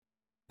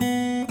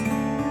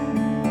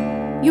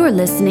You're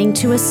listening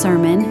to a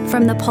sermon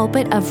from the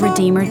pulpit of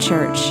Redeemer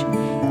Church,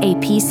 a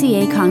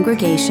PCA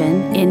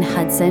congregation in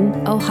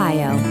Hudson,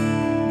 Ohio.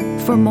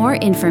 For more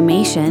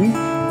information,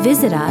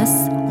 visit us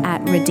at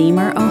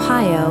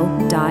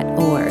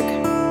redeemerohio.org.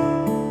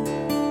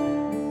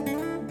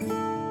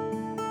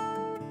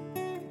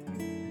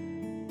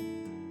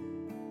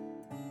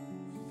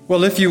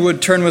 Well, if you would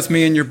turn with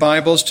me in your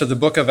Bibles to the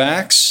book of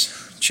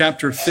Acts,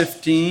 chapter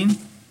 15.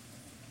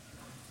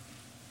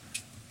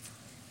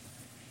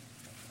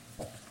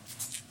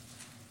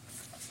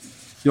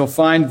 You'll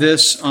find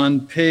this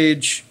on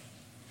page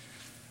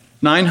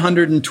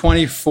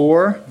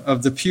 924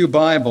 of the Pew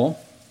Bible.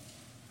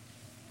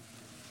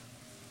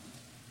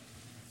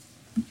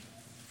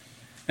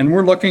 And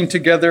we're looking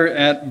together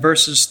at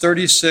verses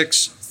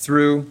 36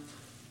 through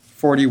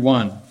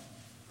 41.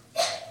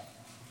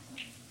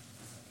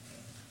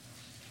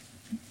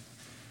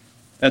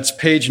 That's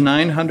page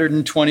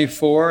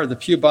 924 of the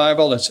Pew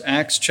Bible. It's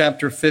Acts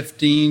chapter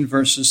 15,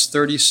 verses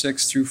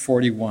 36 through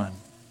 41.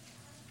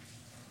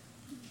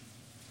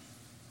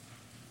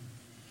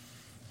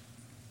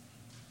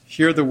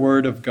 Hear the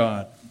word of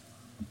God.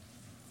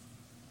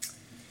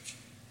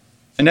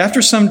 And after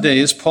some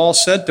days, Paul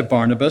said to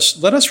Barnabas,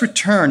 "Let us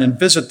return and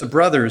visit the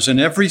brothers in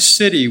every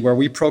city where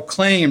we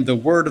proclaim the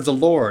word of the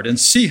Lord and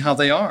see how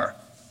they are."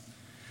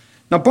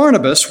 Now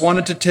Barnabas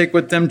wanted to take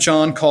with them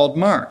John called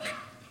Mark,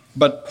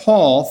 but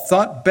Paul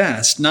thought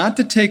best not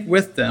to take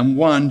with them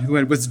one who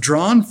had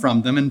withdrawn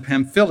from them in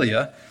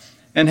Pamphylia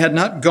and had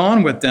not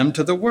gone with them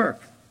to the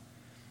work.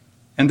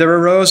 And there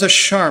arose a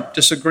sharp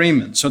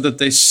disagreement, so that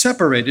they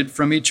separated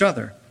from each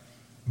other.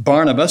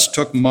 Barnabas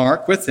took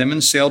Mark with him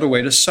and sailed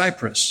away to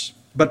Cyprus.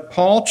 But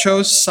Paul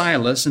chose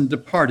Silas and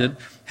departed,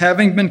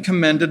 having been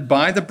commended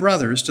by the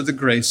brothers to the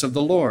grace of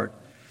the Lord.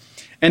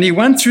 And he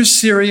went through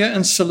Syria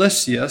and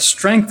Cilicia,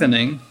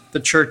 strengthening the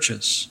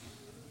churches.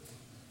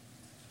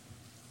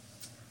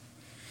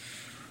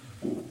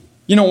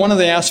 You know, one of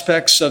the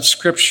aspects of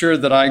Scripture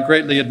that I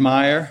greatly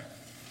admire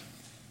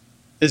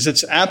is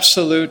its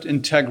absolute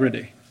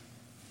integrity.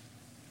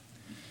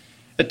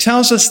 It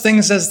tells us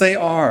things as they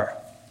are.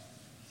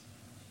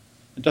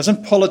 It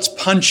doesn't pull its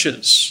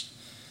punches.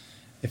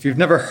 If you've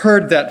never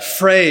heard that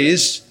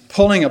phrase,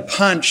 pulling a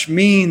punch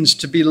means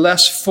to be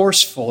less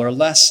forceful or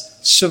less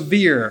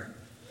severe.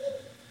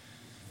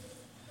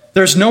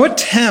 There's no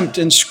attempt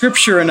in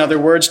Scripture, in other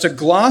words, to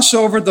gloss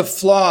over the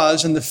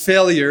flaws and the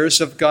failures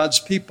of God's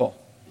people.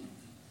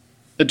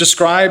 It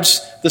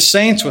describes the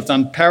saints with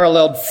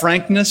unparalleled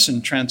frankness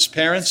and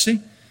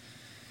transparency.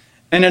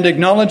 And it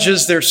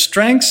acknowledges their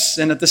strengths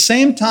and at the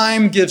same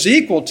time gives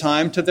equal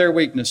time to their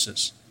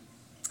weaknesses.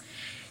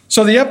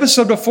 So the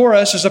episode before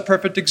us is a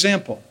perfect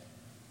example.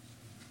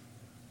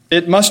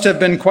 It must have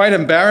been quite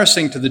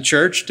embarrassing to the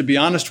church, to be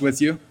honest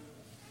with you.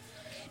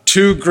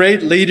 Two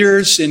great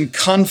leaders in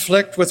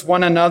conflict with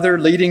one another,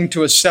 leading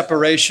to a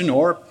separation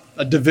or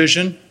a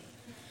division.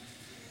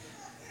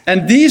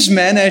 And these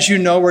men, as you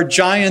know, were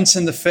giants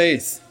in the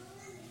faith,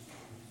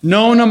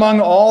 known among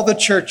all the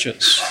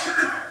churches.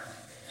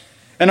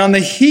 And on the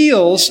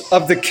heels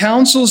of the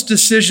council's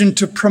decision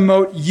to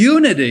promote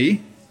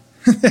unity,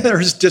 there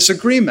is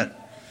disagreement.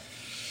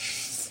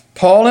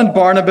 Paul and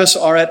Barnabas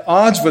are at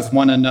odds with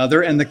one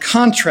another, and the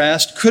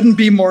contrast couldn't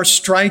be more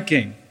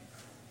striking.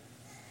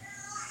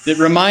 It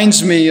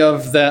reminds me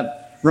of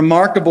that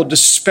remarkable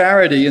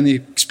disparity in the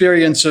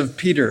experience of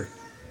Peter.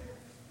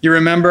 You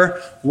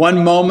remember,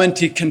 one moment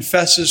he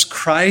confesses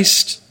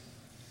Christ,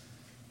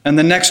 and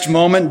the next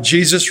moment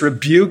Jesus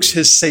rebukes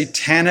his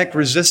satanic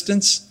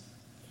resistance.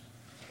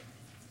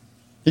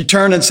 He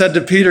turned and said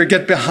to Peter,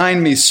 "Get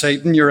behind me,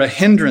 Satan. You're a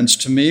hindrance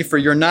to me, for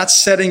you're not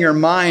setting your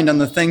mind on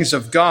the things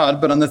of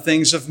God, but on the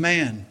things of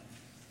man."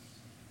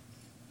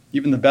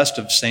 Even the best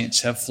of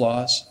saints have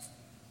flaws.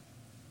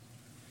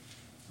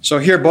 So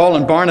here Paul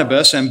and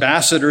Barnabas,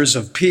 ambassadors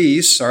of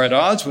peace, are at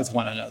odds with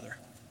one another.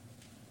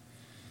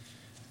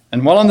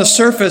 And while on the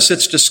surface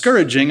it's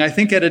discouraging, I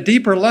think at a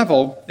deeper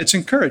level it's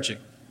encouraging,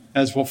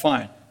 as we'll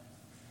find.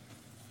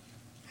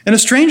 In a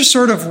strange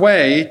sort of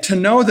way, to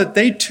know that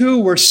they too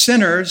were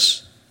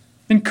sinners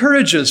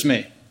encourages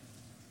me.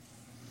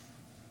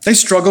 They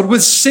struggled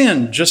with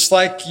sin just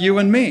like you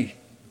and me.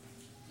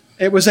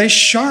 It was a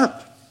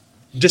sharp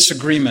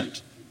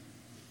disagreement.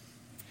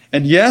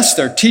 And yes,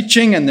 their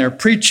teaching and their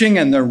preaching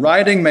and their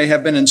writing may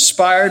have been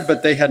inspired,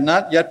 but they had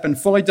not yet been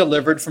fully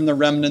delivered from the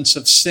remnants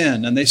of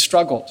sin, and they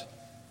struggled.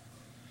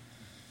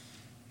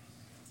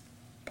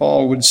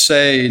 Paul would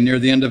say near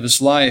the end of his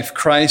life,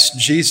 "Christ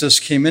Jesus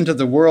came into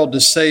the world to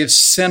save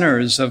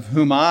sinners, of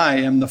whom I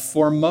am the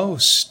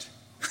foremost."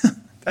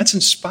 That's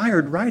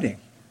inspired writing.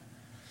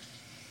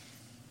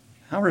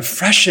 How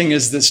refreshing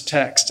is this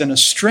text in a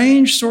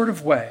strange sort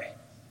of way.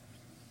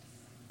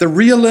 The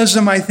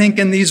realism, I think,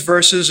 in these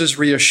verses is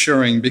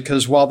reassuring,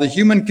 because while the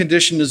human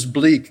condition is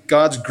bleak,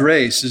 God's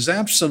grace is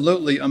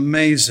absolutely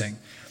amazing.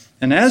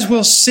 And as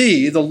we'll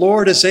see, the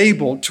Lord is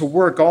able to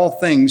work all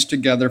things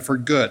together for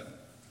good.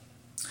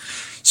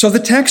 So the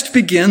text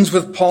begins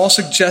with Paul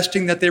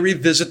suggesting that they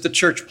revisit the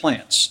church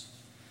plants.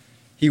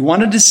 He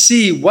wanted to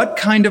see what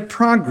kind of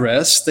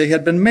progress they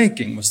had been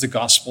making. Was the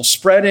gospel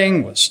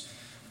spreading?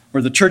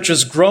 Were the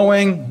churches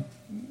growing?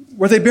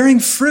 Were they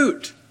bearing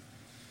fruit?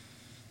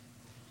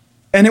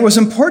 And it was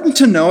important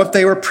to know if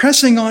they were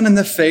pressing on in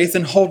the faith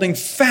and holding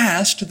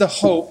fast to the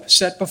hope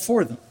set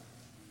before them.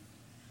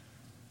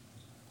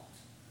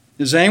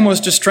 His aim was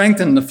to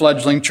strengthen the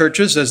fledgling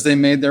churches as they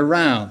made their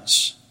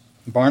rounds.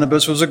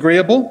 Barnabas was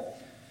agreeable.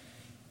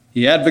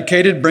 He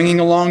advocated bringing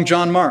along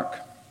John Mark.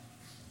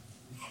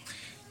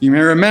 You may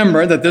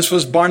remember that this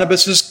was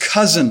Barnabas'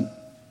 cousin.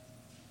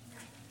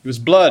 He was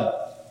blood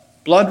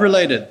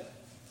related.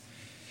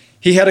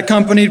 He had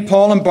accompanied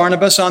Paul and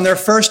Barnabas on their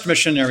first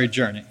missionary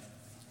journey.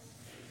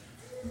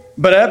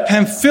 But at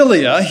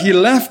Pamphylia, he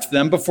left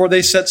them before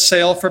they set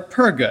sail for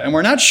Perga. And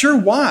we're not sure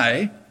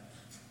why.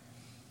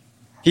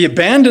 He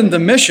abandoned the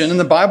mission, and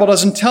the Bible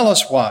doesn't tell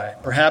us why.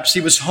 Perhaps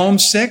he was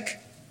homesick.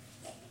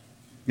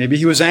 Maybe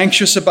he was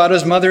anxious about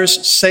his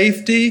mother's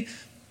safety.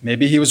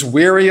 Maybe he was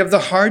weary of the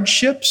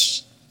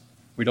hardships.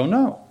 We don't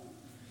know.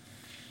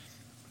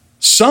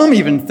 Some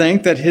even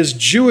think that his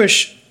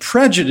Jewish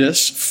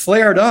prejudice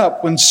flared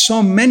up when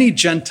so many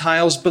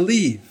Gentiles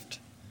believed.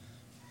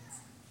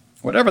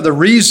 Whatever the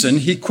reason,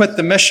 he quit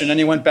the mission and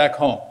he went back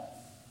home.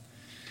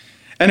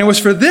 And it was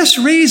for this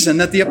reason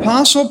that the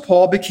Apostle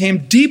Paul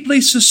became deeply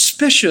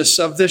suspicious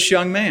of this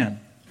young man.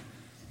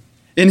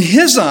 In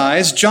his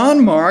eyes,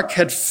 John Mark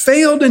had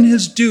failed in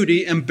his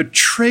duty and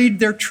betrayed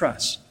their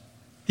trust.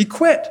 He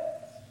quit.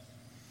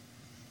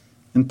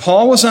 And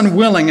Paul was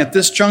unwilling at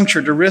this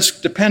juncture to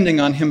risk depending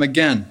on him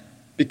again,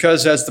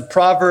 because as the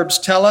Proverbs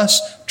tell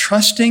us,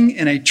 trusting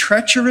in a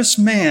treacherous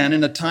man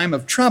in a time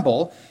of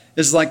trouble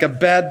is like a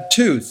bad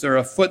tooth or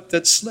a foot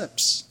that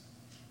slips.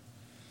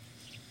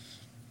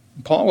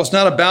 Paul was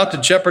not about to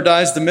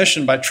jeopardize the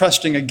mission by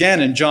trusting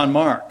again in John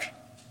Mark.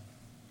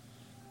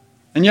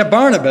 And yet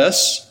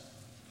Barnabas,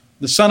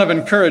 the son of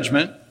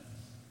encouragement,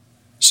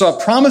 saw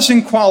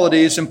promising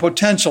qualities and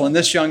potential in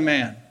this young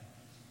man.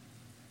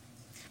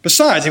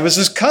 Besides, he was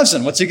his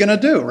cousin. What's he going to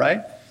do,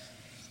 right?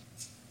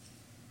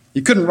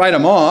 He couldn't write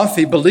him off.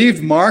 He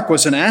believed Mark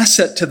was an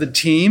asset to the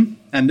team,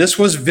 and this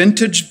was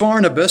vintage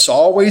Barnabas,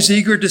 always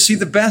eager to see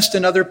the best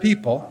in other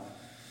people.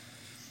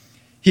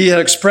 He had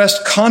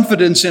expressed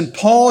confidence in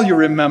Paul, you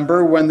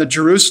remember, when the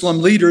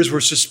Jerusalem leaders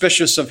were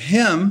suspicious of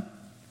him.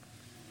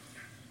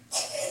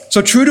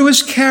 So true to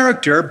his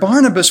character,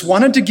 Barnabas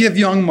wanted to give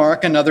young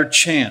Mark another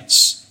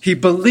chance. He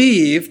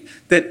believed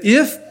that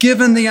if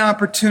given the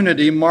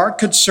opportunity, Mark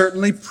could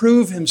certainly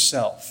prove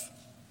himself.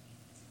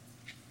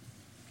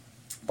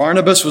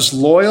 Barnabas was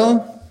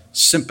loyal,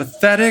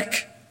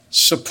 sympathetic,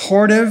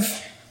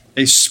 supportive,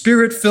 a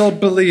spirit-filled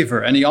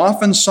believer, and he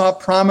often saw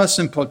promise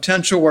and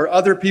potential where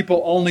other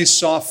people only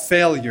saw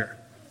failure.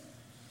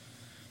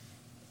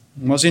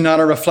 Was he not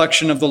a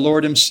reflection of the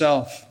Lord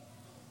himself?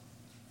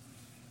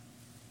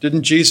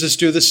 Didn't Jesus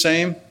do the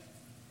same?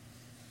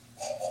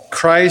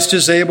 Christ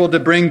is able to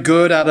bring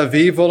good out of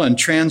evil and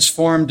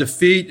transform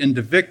defeat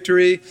into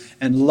victory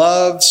and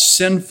love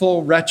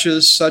sinful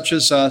wretches such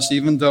as us,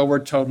 even though we're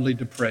totally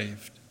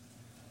depraved.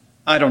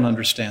 I don't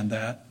understand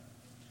that.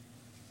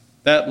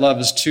 That love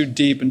is too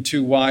deep and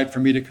too wide for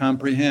me to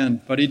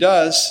comprehend, but he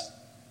does.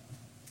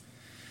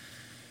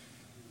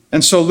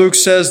 And so Luke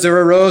says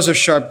there arose a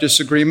sharp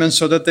disagreement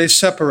so that they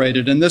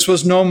separated. And this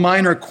was no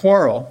minor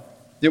quarrel.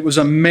 It was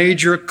a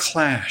major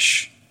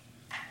clash.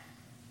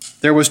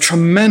 There was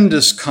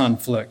tremendous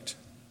conflict.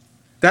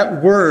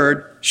 That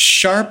word,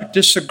 sharp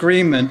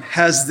disagreement,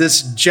 has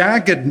this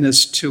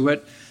jaggedness to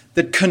it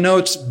that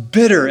connotes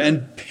bitter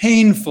and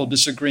painful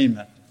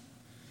disagreement.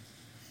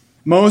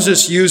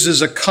 Moses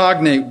uses a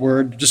cognate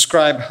word to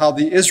describe how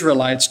the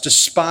Israelites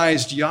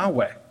despised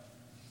Yahweh.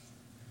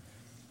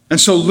 And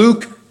so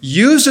Luke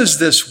uses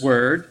this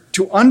word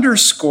to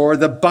underscore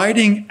the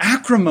biting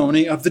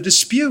acrimony of the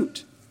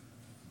dispute.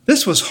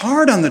 This was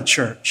hard on the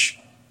church.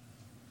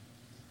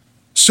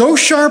 So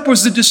sharp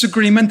was the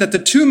disagreement that the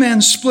two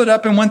men split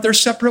up and went their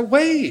separate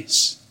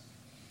ways.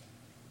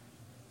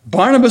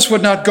 Barnabas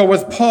would not go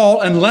with Paul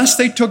unless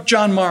they took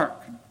John Mark.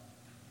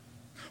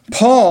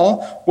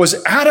 Paul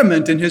was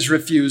adamant in his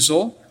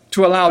refusal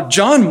to allow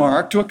John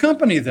Mark to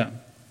accompany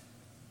them.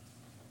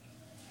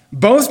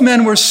 Both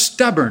men were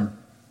stubborn,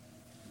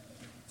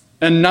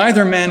 and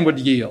neither man would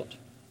yield.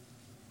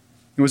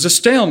 It was a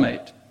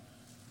stalemate.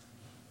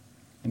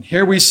 And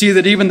here we see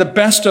that even the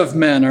best of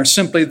men are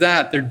simply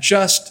that. They're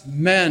just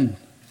men.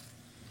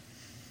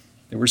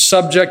 They were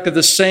subject to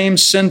the same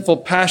sinful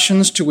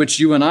passions to which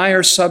you and I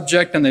are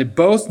subject, and they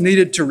both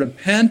needed to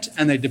repent,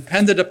 and they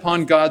depended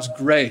upon God's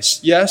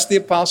grace. Yes, the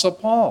Apostle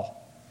Paul.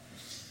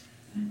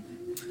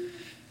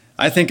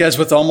 I think as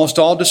with almost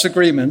all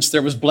disagreements,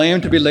 there was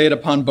blame to be laid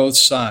upon both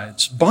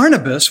sides.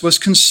 Barnabas was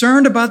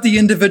concerned about the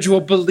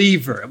individual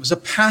believer. It was a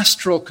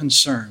pastoral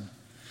concern.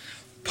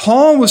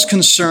 Paul was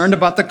concerned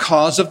about the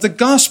cause of the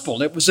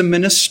gospel. It was a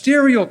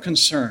ministerial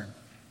concern.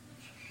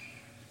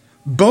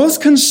 Both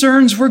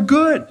concerns were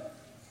good.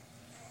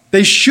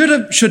 They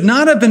should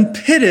not have been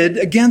pitted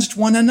against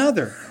one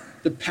another,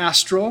 the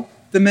pastoral,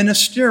 the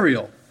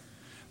ministerial.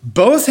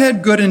 Both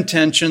had good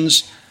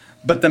intentions,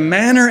 but the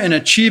manner in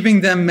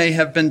achieving them may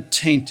have been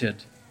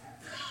tainted.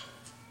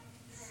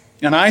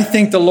 And I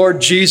think the Lord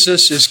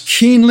Jesus is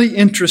keenly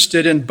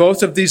interested in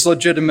both of these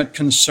legitimate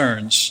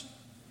concerns.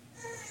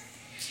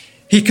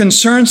 He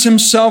concerns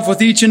himself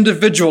with each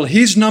individual.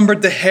 He's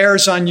numbered the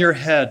hairs on your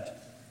head.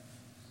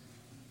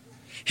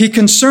 He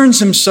concerns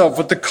himself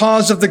with the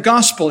cause of the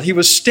gospel. He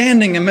was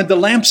standing amid the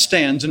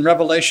lampstands in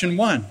Revelation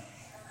 1.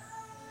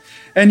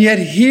 And yet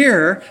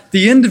here,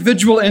 the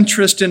individual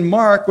interest in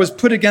Mark was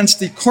put against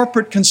the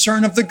corporate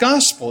concern of the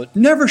gospel. It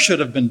never should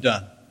have been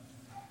done.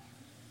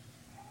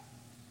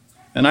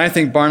 And I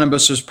think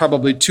Barnabas was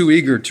probably too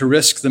eager to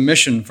risk the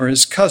mission for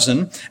his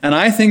cousin, and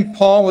I think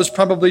Paul was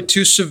probably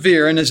too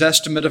severe in his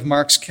estimate of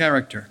Mark's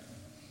character.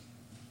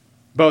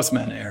 Both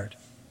men erred.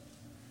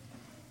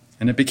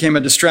 And it became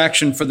a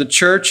distraction for the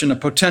church and a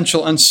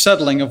potential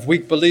unsettling of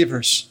weak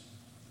believers.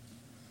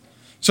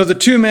 So the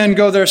two men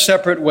go their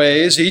separate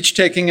ways, each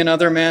taking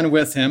another man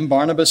with him.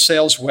 Barnabas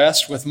sails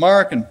west with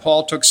Mark, and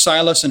Paul took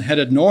Silas and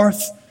headed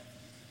north.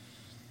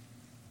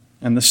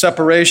 And the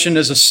separation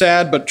is a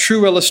sad but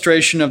true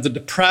illustration of the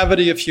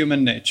depravity of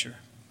human nature.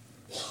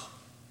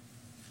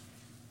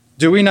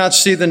 Do we not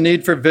see the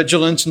need for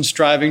vigilance and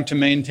striving to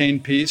maintain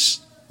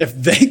peace? If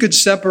they could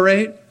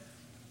separate,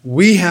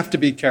 we have to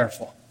be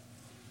careful.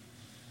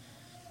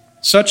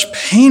 Such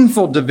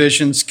painful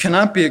divisions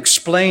cannot be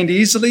explained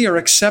easily or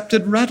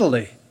accepted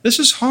readily. This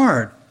is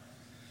hard.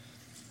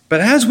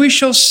 But as we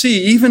shall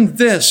see, even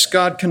this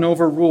God can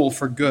overrule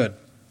for good.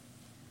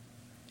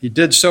 He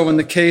did so in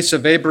the case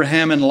of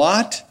Abraham and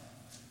Lot,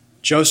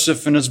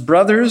 Joseph and his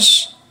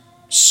brothers,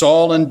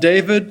 Saul and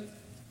David,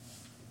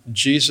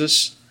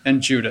 Jesus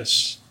and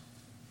Judas.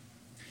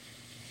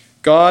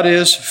 God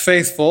is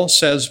faithful,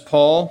 says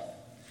Paul,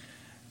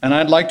 and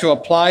I'd like to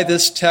apply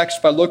this text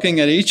by looking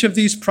at each of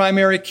these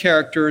primary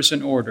characters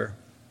in order.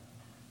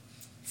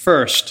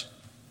 First,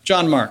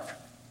 John Mark.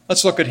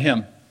 Let's look at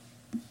him.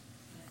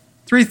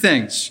 3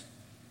 things.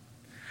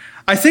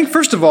 I think,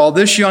 first of all,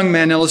 this young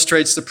man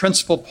illustrates the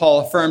principle Paul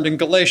affirmed in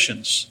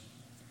Galatians.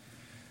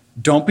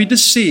 Don't be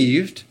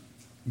deceived.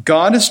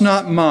 God is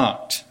not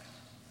mocked.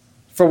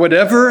 For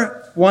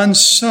whatever one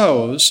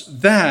sows,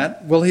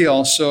 that will he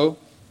also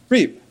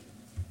reap.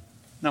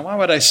 Now, why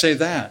would I say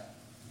that?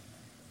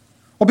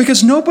 Well,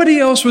 because nobody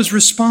else was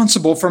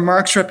responsible for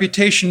Mark's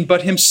reputation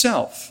but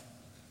himself.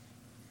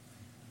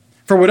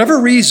 For whatever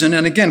reason,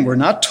 and again, we're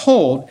not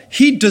told,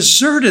 he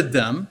deserted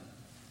them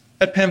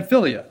at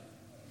Pamphylia.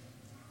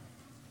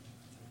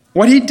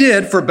 What he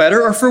did, for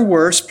better or for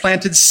worse,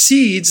 planted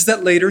seeds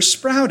that later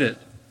sprouted.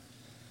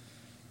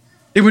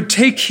 It would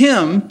take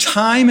him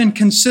time and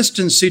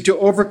consistency to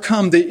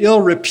overcome the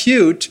ill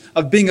repute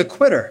of being a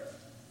quitter.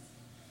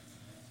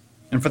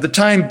 And for the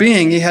time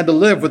being, he had to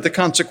live with the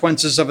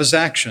consequences of his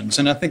actions.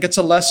 And I think it's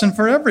a lesson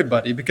for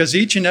everybody, because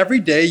each and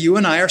every day you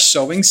and I are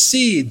sowing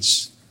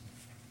seeds.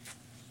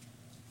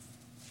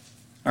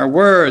 Our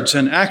words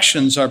and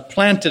actions are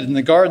planted in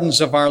the gardens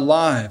of our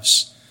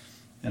lives.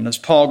 And as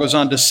Paul goes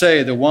on to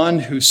say, the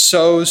one who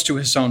sows to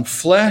his own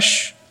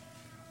flesh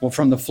will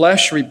from the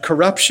flesh reap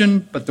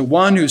corruption, but the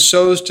one who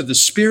sows to the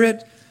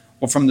Spirit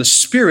will from the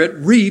Spirit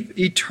reap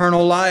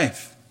eternal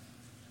life.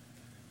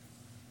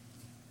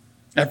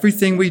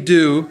 Everything we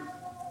do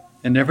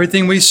and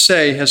everything we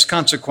say has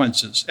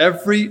consequences.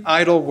 Every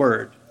idle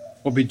word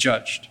will be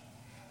judged.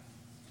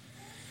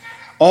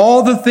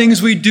 All the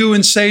things we do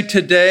and say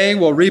today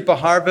will reap a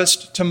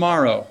harvest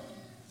tomorrow.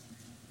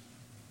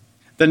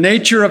 The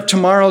nature of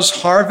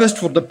tomorrow's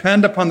harvest will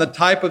depend upon the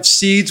type of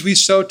seeds we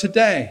sow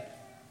today.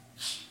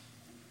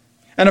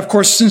 And of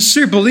course,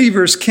 sincere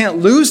believers can't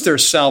lose their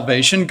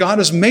salvation. God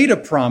has made a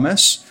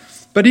promise,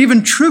 but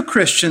even true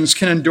Christians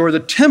can endure the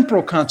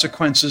temporal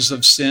consequences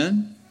of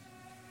sin.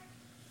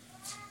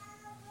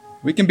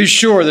 We can be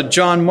sure that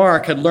John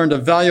Mark had learned a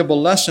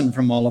valuable lesson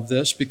from all of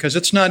this, because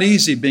it's not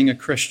easy being a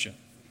Christian.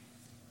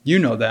 You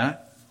know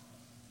that.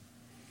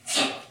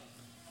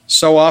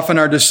 So often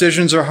our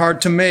decisions are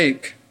hard to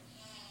make.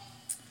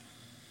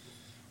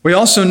 We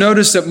also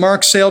notice that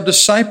Mark sailed to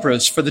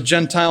Cyprus for the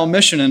Gentile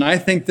mission, and I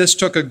think this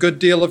took a good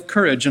deal of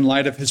courage in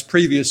light of his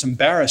previous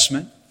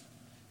embarrassment.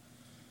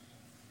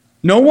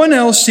 No one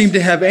else seemed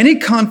to have any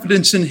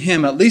confidence in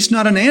him, at least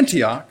not in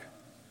Antioch.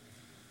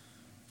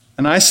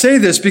 And I say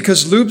this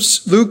because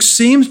Luke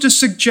seems to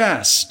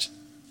suggest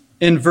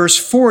in verse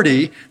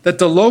 40 that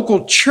the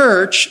local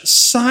church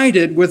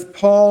sided with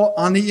Paul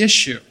on the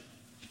issue.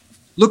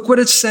 Look what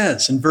it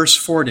says in verse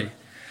 40.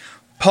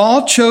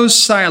 Paul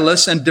chose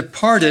Silas and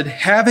departed,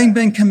 having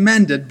been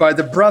commended by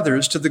the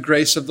brothers to the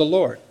grace of the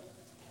Lord.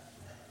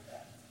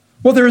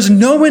 Well, there is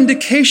no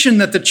indication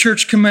that the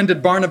church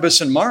commended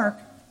Barnabas and Mark.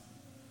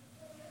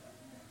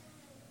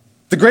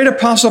 The great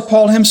apostle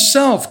Paul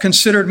himself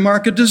considered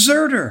Mark a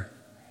deserter.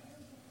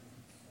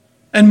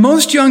 And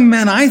most young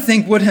men, I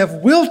think, would have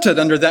wilted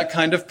under that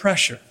kind of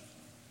pressure.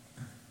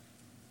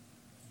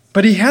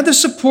 But he had the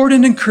support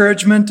and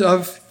encouragement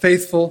of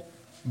faithful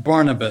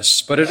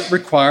Barnabas, but it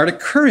required a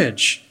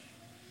courage.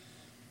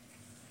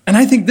 And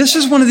I think this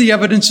is one of the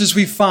evidences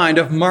we find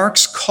of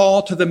Mark's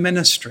call to the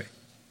ministry.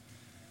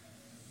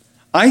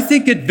 I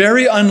think it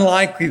very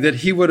unlikely that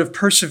he would have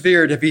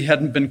persevered if he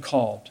hadn't been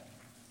called.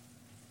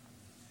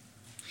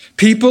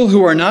 People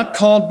who are not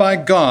called by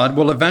God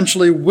will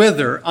eventually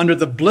wither under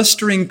the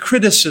blistering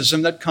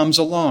criticism that comes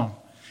along.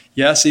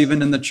 Yes,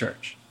 even in the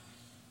church.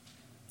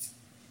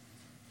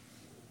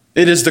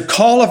 It is the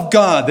call of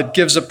God that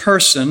gives a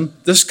person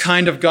this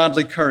kind of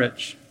godly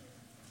courage.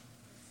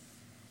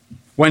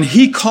 When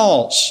he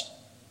calls,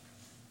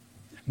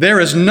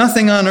 there is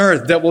nothing on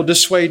earth that will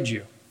dissuade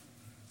you.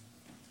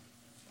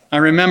 I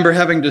remember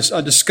having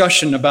a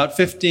discussion about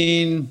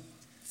 15,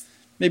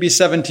 maybe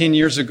 17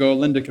 years ago.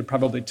 Linda could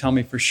probably tell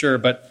me for sure,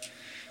 but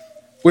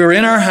we were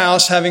in our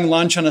house having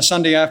lunch on a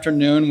Sunday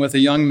afternoon with a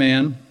young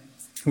man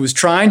who was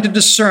trying to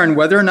discern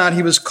whether or not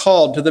he was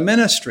called to the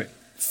ministry.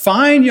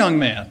 Fine young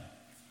man.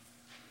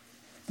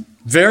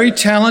 Very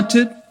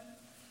talented,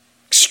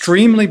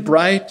 extremely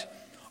bright,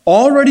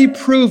 already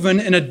proven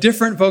in a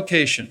different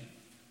vocation,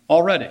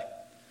 already.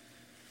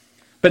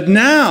 But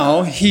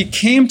now he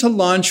came to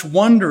lunch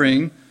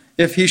wondering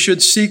if he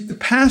should seek the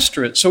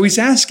pastorate. So he's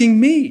asking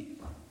me,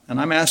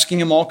 and I'm asking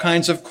him all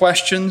kinds of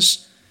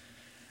questions.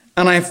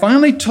 And I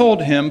finally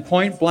told him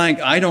point blank,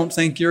 I don't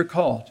think you're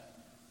called.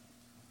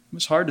 It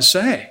was hard to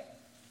say.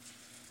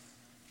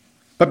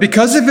 But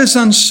because of his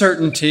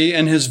uncertainty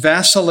and his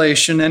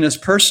vacillation and his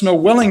personal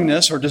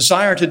willingness or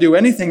desire to do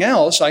anything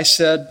else, I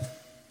said,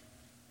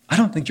 I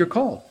don't think you're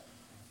called.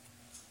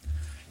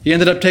 He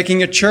ended up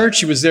taking a church.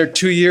 He was there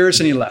 2 years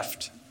and he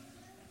left.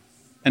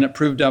 And it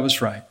proved I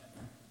was right.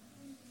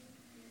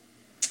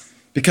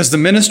 Because the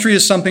ministry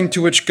is something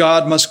to which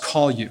God must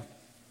call you.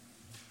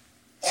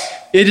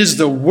 It is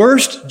the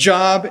worst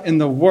job in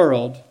the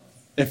world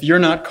if you're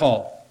not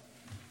called.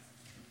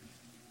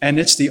 And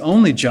it's the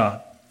only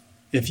job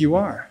if you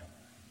are.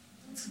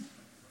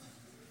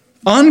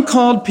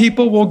 Uncalled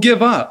people will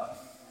give up.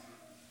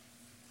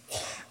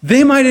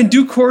 They might in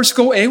due course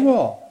go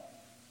AWOL.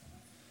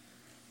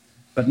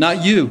 But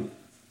not you.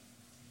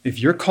 If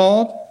you're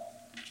called,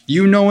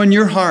 you know in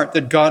your heart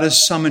that God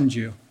has summoned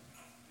you.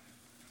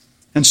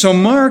 And so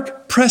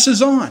Mark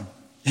presses on,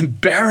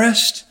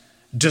 embarrassed,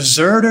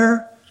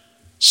 deserter,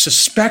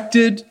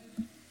 suspected.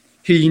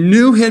 He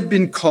knew he had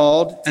been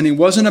called, and he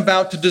wasn't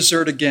about to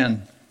desert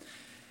again.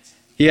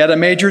 He had a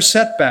major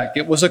setback.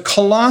 It was a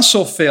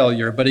colossal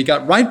failure, but he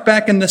got right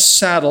back in the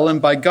saddle,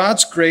 and by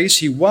God's grace,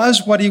 he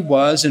was what he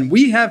was, and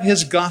we have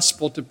his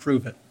gospel to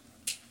prove it.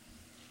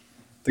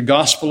 The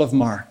Gospel of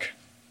Mark.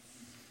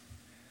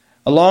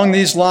 Along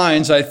these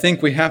lines, I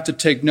think we have to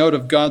take note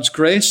of God's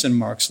grace in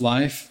Mark's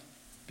life,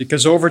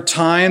 because over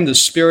time, the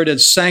Spirit had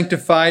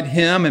sanctified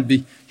him,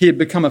 and he had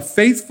become a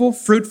faithful,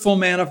 fruitful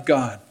man of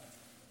God.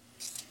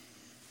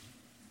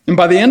 And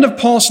by the end of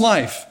Paul's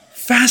life,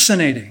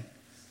 fascinating,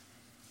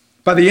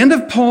 by the end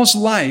of Paul's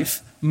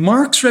life,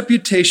 Mark's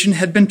reputation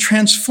had been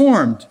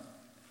transformed.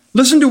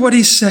 Listen to what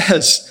he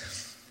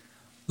says.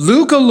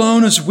 Luke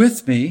alone is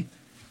with me.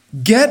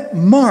 Get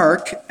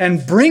Mark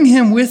and bring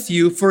him with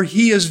you, for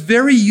he is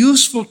very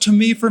useful to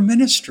me for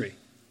ministry.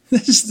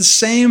 This is the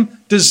same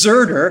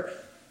deserter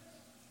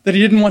that he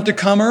didn't want to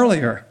come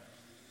earlier.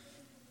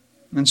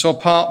 And so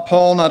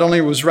Paul not only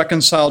was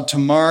reconciled to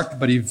Mark,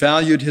 but he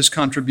valued his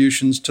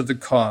contributions to the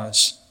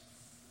cause.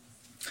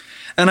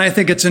 And I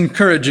think it's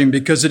encouraging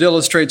because it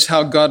illustrates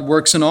how God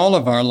works in all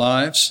of our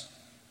lives.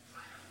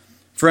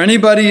 For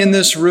anybody in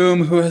this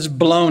room who has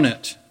blown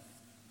it,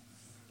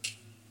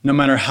 no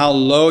matter how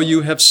low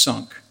you have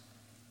sunk,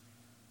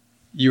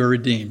 you are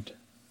redeemed.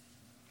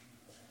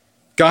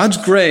 God's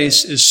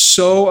grace is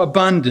so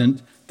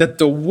abundant that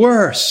the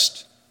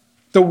worst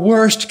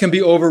can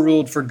be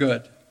overruled for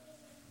good.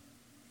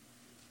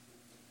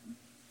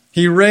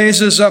 He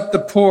raises up the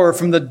poor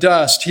from the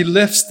dust. He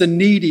lifts the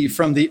needy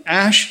from the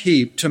ash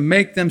heap to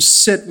make them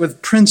sit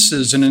with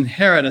princes and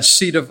inherit a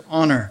seat of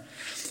honor.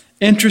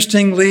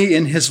 Interestingly,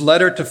 in his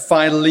letter to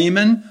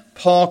Philemon,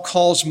 Paul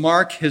calls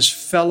Mark his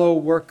fellow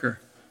worker.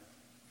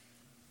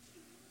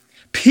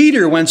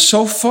 Peter went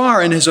so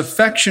far in his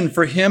affection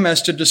for him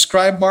as to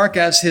describe Mark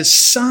as his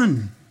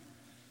son.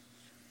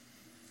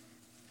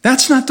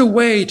 That's not the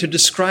way to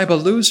describe a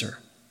loser.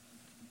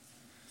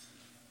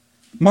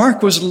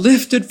 Mark was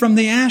lifted from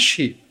the ash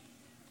heap.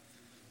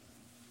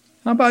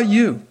 How about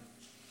you?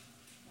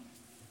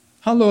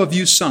 How low have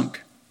you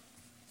sunk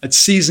at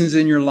seasons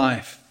in your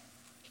life?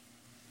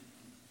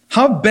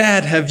 How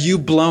bad have you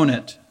blown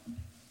it?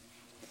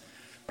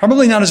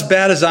 Probably not as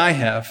bad as I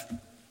have.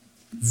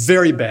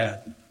 Very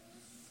bad.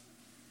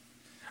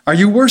 Are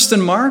you worse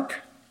than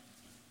Mark?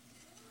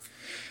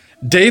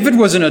 David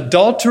was an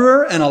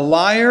adulterer and a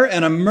liar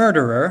and a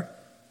murderer.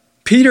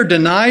 Peter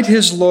denied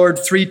his Lord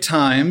 3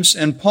 times,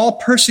 and Paul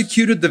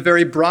persecuted the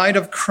very bride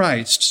of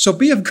Christ. So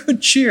be of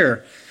good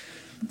cheer.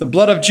 The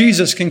blood of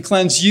Jesus can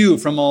cleanse you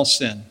from all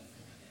sin.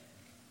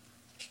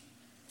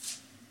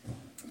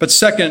 But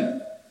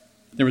second,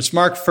 there was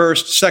Mark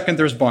first. Second,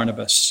 there's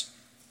Barnabas.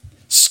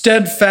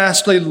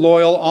 Steadfastly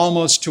loyal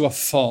almost to a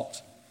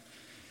fault.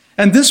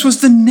 And this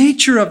was the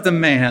nature of the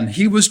man.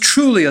 He was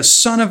truly a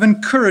son of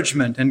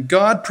encouragement, and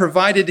God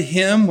provided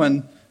him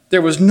when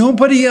there was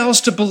nobody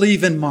else to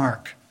believe in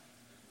Mark.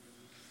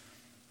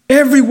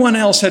 Everyone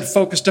else had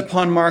focused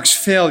upon Mark's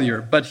failure,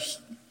 but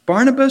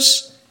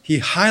Barnabas, he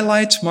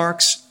highlights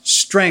Mark's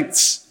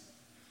strengths.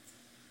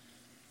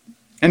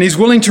 And he's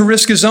willing to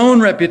risk his own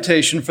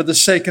reputation for the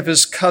sake of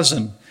his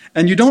cousin.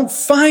 And you don't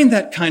find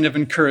that kind of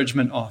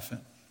encouragement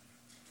often.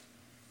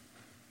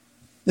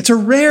 It's a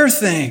rare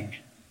thing,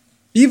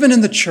 even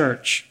in the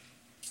church.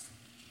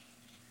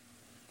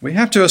 We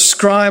have to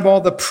ascribe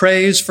all the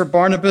praise for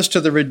Barnabas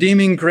to the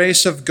redeeming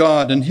grace of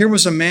God. And here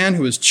was a man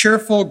who was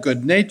cheerful,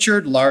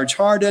 good-natured,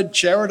 large-hearted,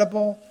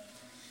 charitable.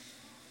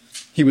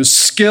 He was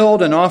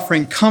skilled in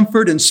offering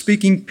comfort and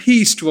speaking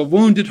peace to a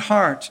wounded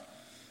heart.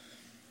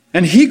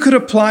 And he could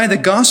apply the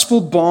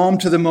gospel balm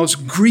to the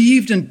most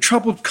grieved and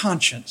troubled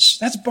conscience.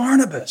 That's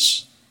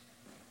Barnabas.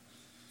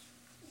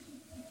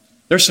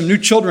 There's some new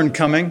children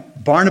coming.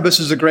 Barnabas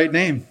is a great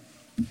name.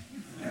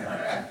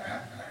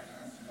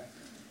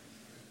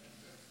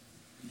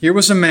 Here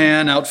was a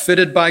man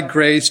outfitted by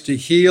grace to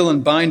heal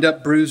and bind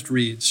up bruised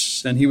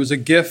reeds, and he was a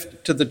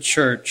gift to the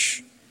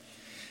church.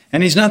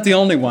 And he's not the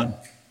only one.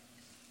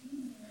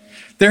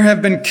 There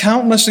have been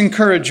countless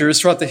encouragers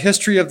throughout the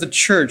history of the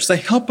church. They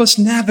help us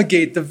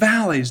navigate the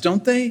valleys,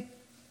 don't they?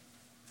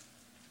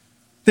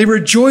 They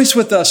rejoice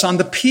with us on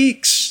the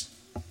peaks.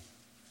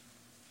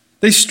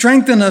 They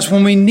strengthen us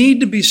when we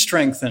need to be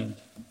strengthened.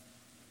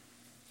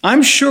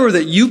 I'm sure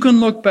that you can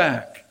look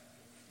back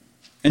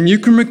and you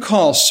can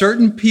recall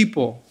certain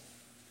people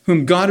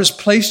whom God has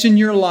placed in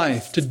your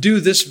life to do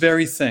this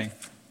very thing.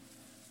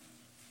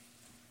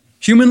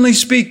 Humanly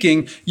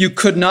speaking, you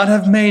could not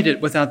have made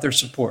it without their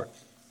support.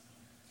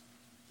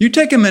 You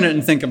take a minute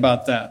and think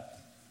about that.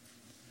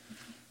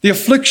 The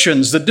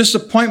afflictions, the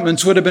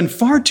disappointments would have been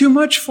far too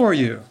much for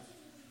you.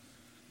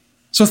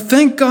 So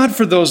thank God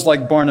for those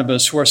like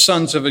Barnabas who are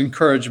sons of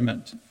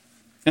encouragement.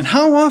 And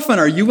how often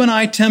are you and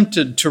I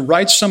tempted to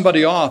write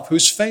somebody off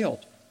who's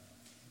failed?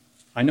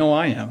 I know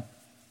I am.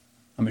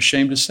 I'm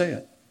ashamed to say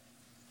it.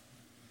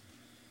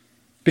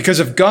 Because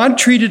if God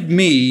treated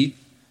me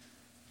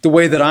the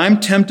way that I'm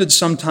tempted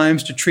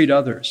sometimes to treat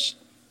others,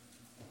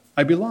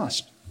 I'd be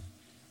lost.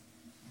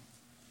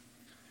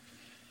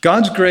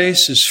 God's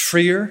grace is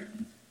freer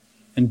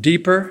and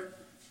deeper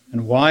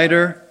and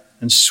wider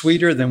and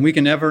sweeter than we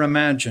can ever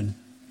imagine.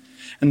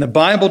 And the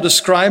Bible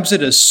describes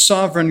it as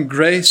sovereign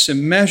grace,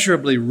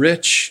 immeasurably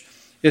rich.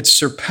 It's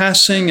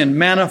surpassing and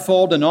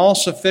manifold and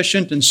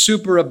all-sufficient and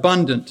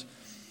superabundant.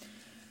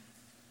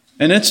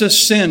 And it's a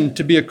sin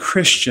to be a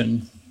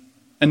Christian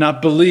and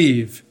not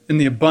believe in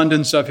the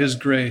abundance of His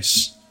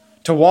grace.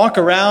 To walk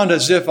around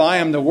as if I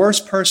am the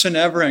worst person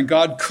ever and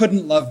God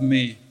couldn't love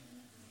me.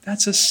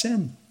 That's a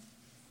sin.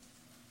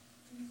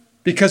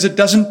 Because it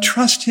doesn't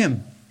trust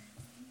Him.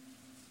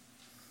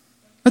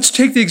 Let's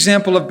take the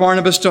example of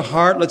Barnabas to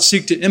heart. Let's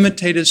seek to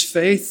imitate his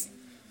faith.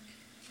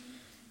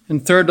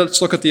 And third,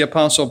 let's look at the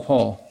Apostle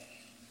Paul.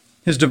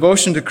 His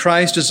devotion to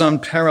Christ is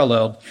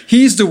unparalleled.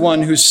 He's the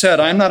one who said,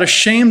 I'm not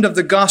ashamed of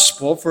the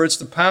gospel, for it's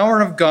the power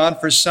of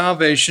God for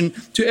salvation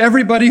to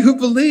everybody who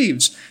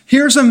believes.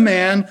 Here's a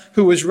man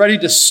who is ready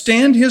to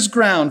stand his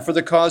ground for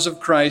the cause of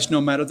Christ, no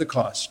matter the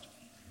cost.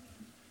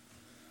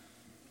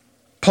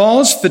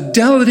 Paul's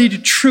fidelity to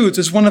truth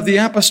is one of the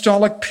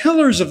apostolic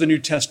pillars of the New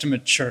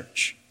Testament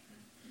church.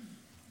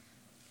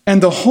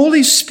 And the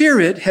Holy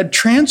Spirit had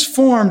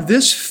transformed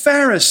this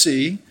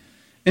Pharisee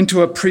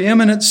into a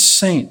preeminent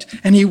saint.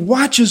 And he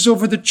watches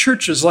over the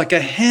churches like a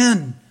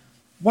hen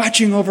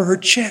watching over her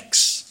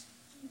chicks.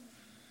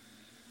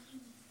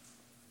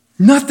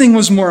 Nothing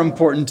was more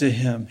important to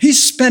him. He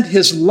spent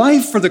his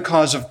life for the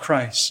cause of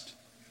Christ.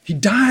 He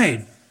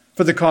died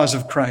for the cause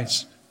of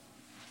Christ.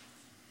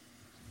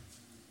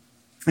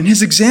 And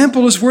his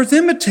example is worth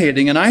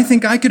imitating, and I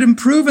think I could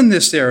improve in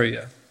this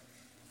area.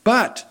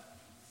 But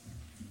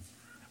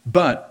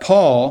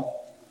Paul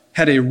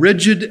had a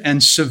rigid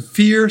and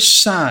severe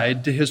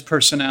side to his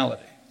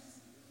personality.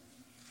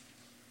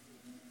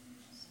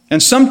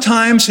 And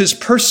sometimes his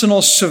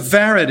personal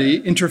severity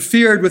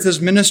interfered with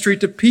his ministry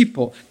to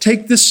people.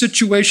 Take this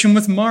situation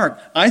with Mark.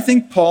 I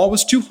think Paul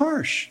was too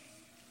harsh.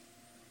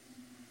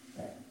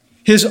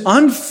 His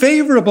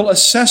unfavorable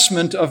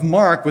assessment of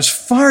Mark was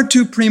far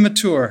too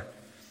premature.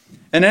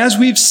 And as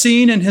we've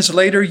seen in his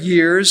later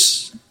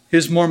years,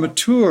 his more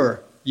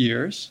mature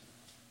years,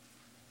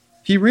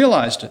 he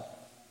realized it.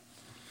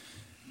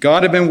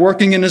 God had been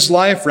working in his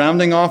life,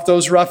 rounding off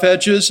those rough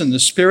edges, and the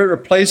Spirit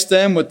replaced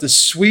them with the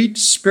sweet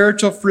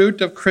spiritual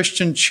fruit of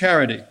Christian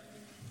charity.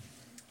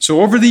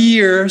 So over the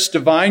years,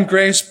 divine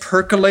grace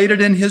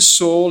percolated in his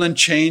soul and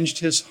changed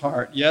his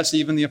heart. Yes,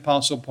 even the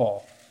Apostle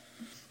Paul.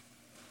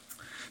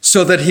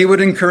 So that he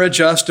would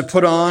encourage us to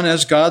put on,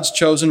 as God's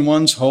chosen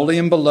ones, holy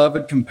and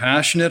beloved,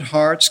 compassionate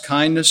hearts,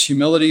 kindness,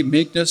 humility,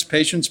 meekness,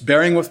 patience,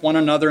 bearing with one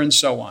another, and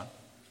so on.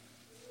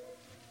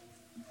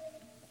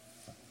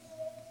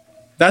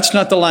 That's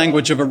not the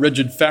language of a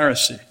rigid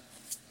Pharisee.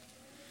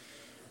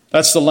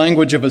 That's the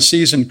language of a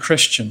seasoned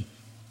Christian.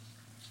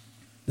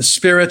 The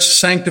Spirit's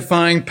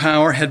sanctifying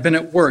power had been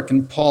at work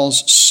in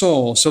Paul's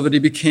soul so that he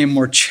became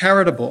more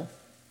charitable,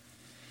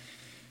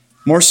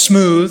 more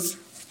smooth,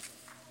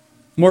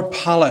 more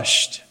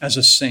polished as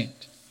a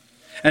saint.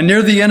 And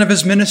near the end of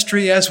his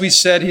ministry, as we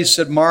said, he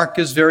said, Mark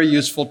is very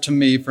useful to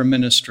me for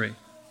ministry.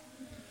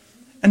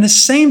 And the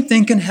same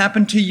thing can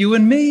happen to you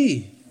and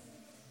me.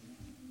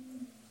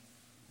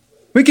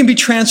 We can be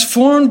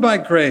transformed by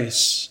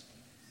grace.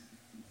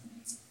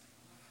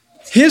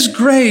 His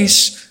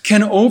grace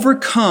can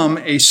overcome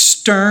a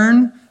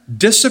stern,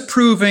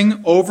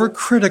 disapproving,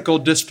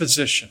 overcritical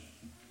disposition.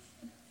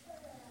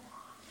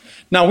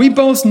 Now, we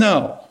both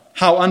know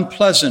how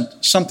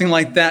unpleasant something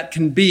like that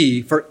can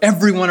be for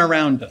everyone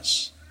around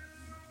us.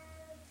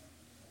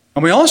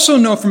 And we also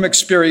know from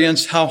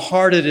experience how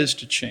hard it is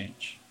to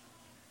change.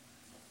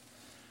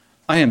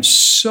 I am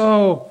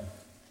so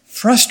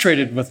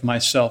frustrated with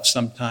myself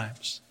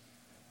sometimes.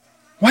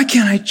 Why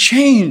can't I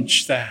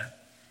change that?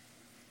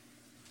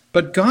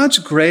 But God's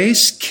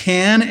grace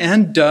can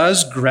and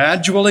does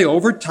gradually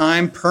over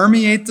time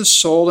permeate the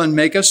soul and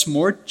make us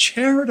more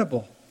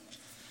charitable.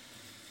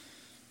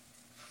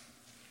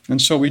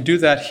 And so we do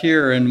that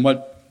here in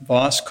what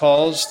Voss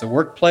calls the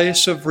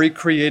workplace of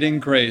recreating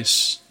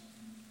grace.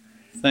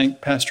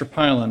 Thank Pastor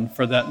Pylan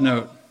for that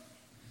note.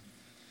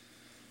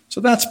 So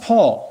that's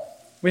Paul.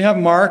 We have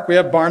Mark, we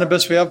have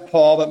Barnabas, we have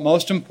Paul, but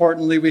most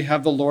importantly, we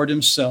have the Lord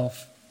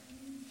himself.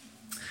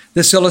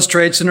 This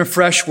illustrates in a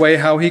fresh way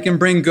how he can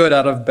bring good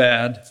out of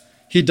bad.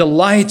 He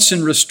delights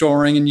in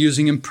restoring and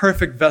using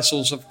imperfect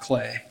vessels of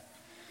clay.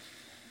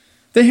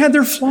 They had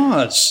their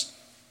flaws,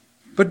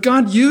 but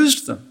God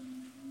used them.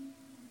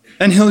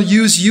 And he'll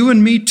use you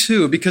and me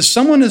too, because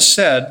someone has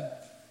said,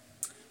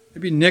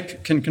 maybe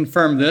Nick can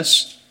confirm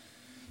this,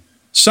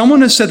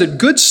 someone has said that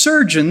good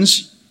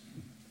surgeons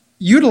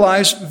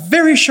utilize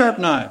very sharp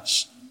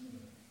knives.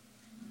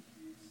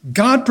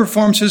 God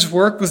performs his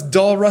work with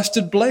dull,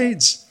 rusted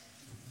blades.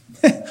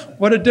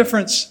 What a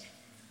difference.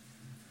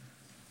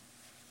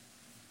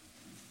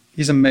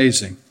 He's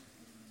amazing.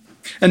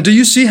 And do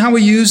you see how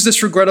we use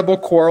this regrettable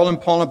quarrel in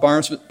Paul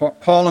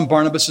and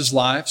Barnabas'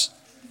 lives?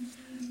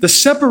 The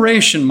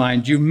separation,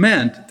 mind you,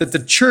 meant that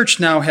the church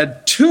now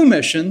had two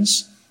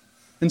missions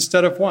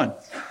instead of one.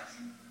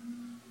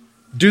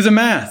 Do the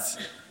math.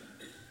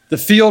 The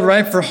field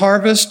ripe for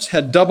harvest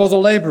had double the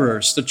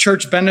laborers. The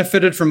church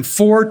benefited from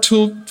four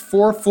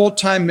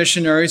full-time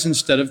missionaries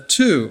instead of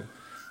two.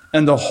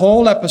 And the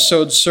whole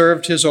episode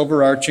served his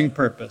overarching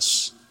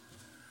purpose.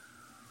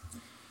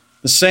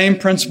 The same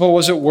principle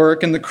was at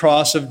work in the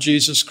cross of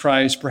Jesus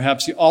Christ,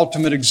 perhaps the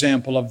ultimate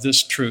example of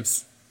this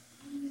truth.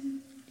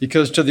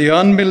 Because to the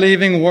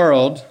unbelieving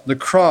world, the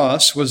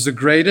cross was the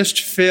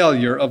greatest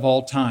failure of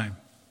all time.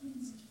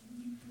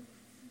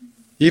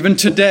 Even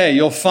today,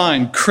 you'll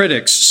find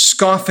critics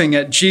scoffing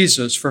at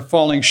Jesus for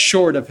falling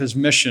short of his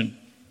mission.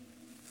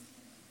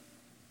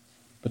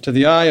 But to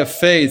the eye of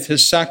faith,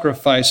 his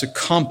sacrifice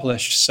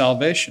accomplished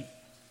salvation.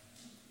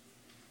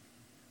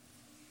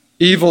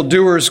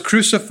 Evildoers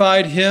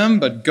crucified him,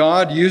 but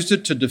God used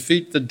it to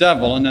defeat the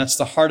devil, and that's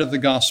the heart of the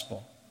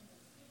gospel.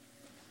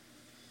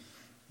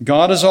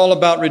 God is all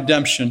about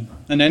redemption,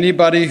 and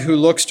anybody who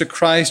looks to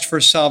Christ for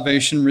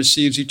salvation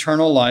receives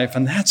eternal life,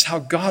 and that's how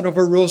God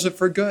overrules it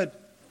for good.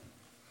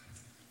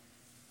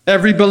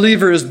 Every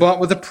believer is bought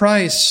with a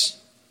price.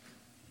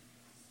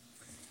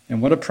 And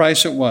what a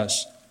price it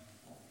was.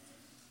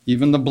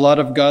 Even the blood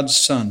of God's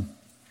Son.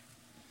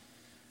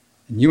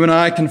 And you and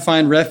I can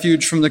find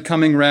refuge from the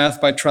coming wrath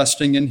by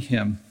trusting in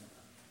him.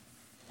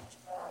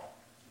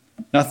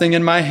 Nothing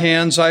in my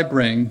hands I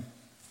bring,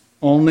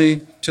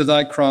 only to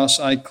thy cross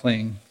I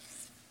cling.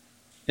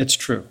 It's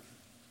true.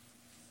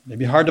 It may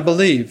be hard to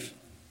believe,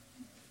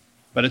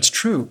 but it's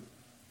true.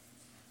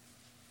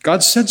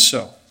 God said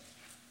so.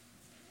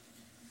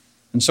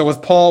 And so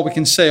with Paul, we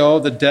can say, oh,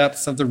 the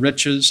depth of the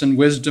riches and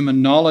wisdom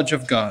and knowledge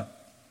of God.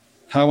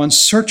 How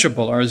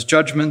unsearchable are his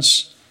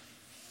judgments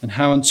and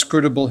how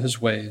inscrutable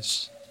his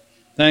ways.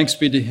 Thanks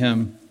be to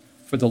him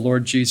for the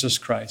Lord Jesus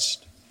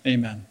Christ.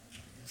 Amen.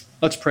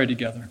 Let's pray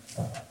together.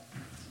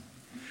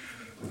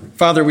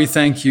 Father, we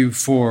thank you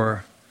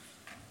for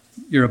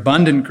your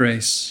abundant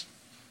grace.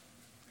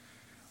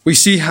 We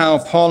see how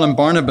Paul and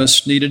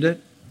Barnabas needed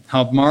it,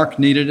 how Mark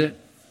needed it,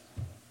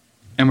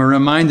 and we're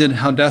reminded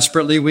how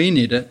desperately we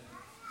need it.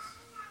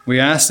 We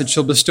ask that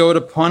you'll bestow it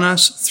upon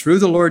us through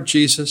the Lord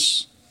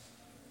Jesus,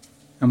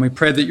 and we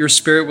pray that your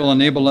Spirit will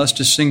enable us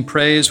to sing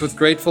praise with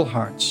grateful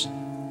hearts.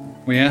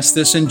 We ask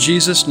this in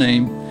Jesus'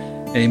 name.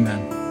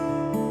 Amen.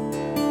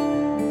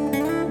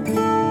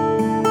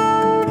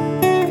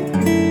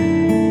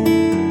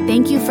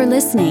 Thank you for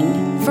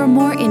listening. For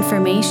more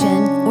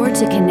information or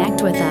to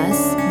connect with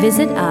us,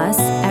 visit us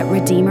at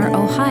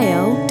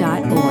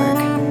redeemerohio.org.